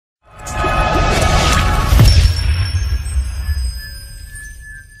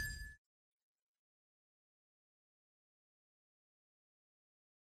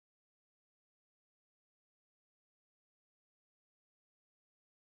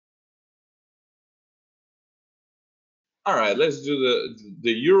All right, let's do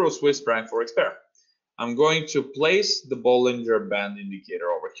the Euro Swiss franc Forex pair. I'm going to place the Bollinger Band indicator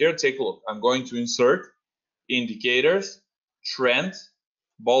over here. Take a look. I'm going to insert indicators, trend,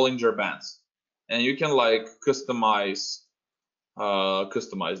 Bollinger Bands, and you can like customize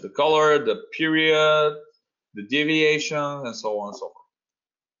the color, the period, the deviation, and so on and so forth.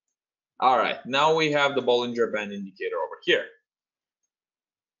 All right, now we have the Bollinger Band indicator over here.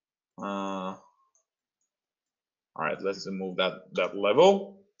 All right, let's remove that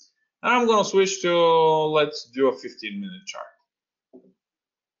level. And I'm gonna switch to, let's do a 15-minute chart.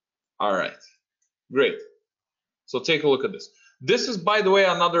 All right, great. So take a look at this. This is, by the way,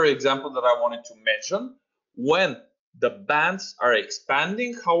 another example that I wanted to mention. When the bands are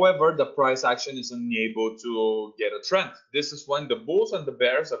expanding, however, the price action is unable to get a trend. This is when the bulls and the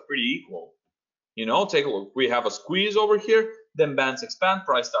bears are pretty equal. You know, take a look. We have a squeeze over here, then bands expand,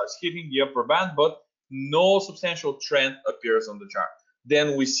 price starts hitting the upper band, but no substantial trend appears on the chart.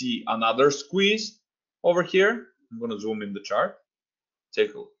 Then we see another squeeze over here. I'm going to zoom in the chart.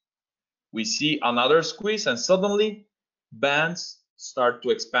 Take a look. We see another squeeze, and suddenly bands start to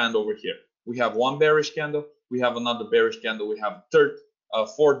expand over here. We have one bearish candle, we have another bearish candle, we have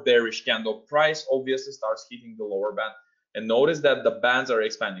fourth bearish candle. Price obviously starts hitting the lower band, and notice that the bands are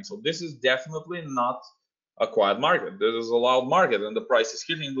expanding. So this is definitely not a quiet market. This is a loud market, and the price is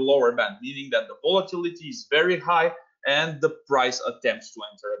hitting the lower band, meaning that the volatility is very high and the price attempts to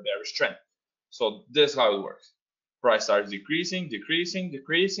enter a bearish trend. So this is how it works. Price starts decreasing, decreasing,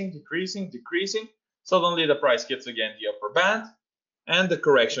 decreasing, decreasing, decreasing. Suddenly the price hits again the upper band, and the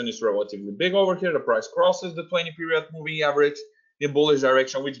correction is relatively big over here. The price crosses the 20-period moving average in bullish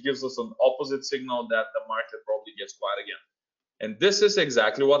direction, which gives us an opposite signal that the market probably gets quiet again. And this is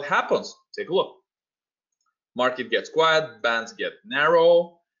exactly what happens. Take a look. Market gets quiet, bands get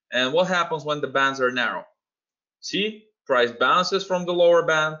narrow. And what happens when the bands are narrow? See, price bounces from the lower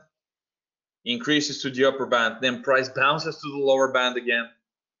band, increases to the upper band, then price bounces to the lower band again.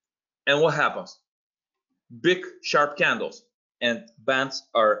 And what happens? Big sharp candles, and bands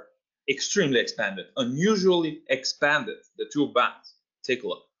are extremely expanded, unusually expanded, the two bands. Take a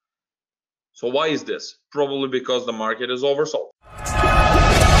look. So why is this? Probably because the market is oversold.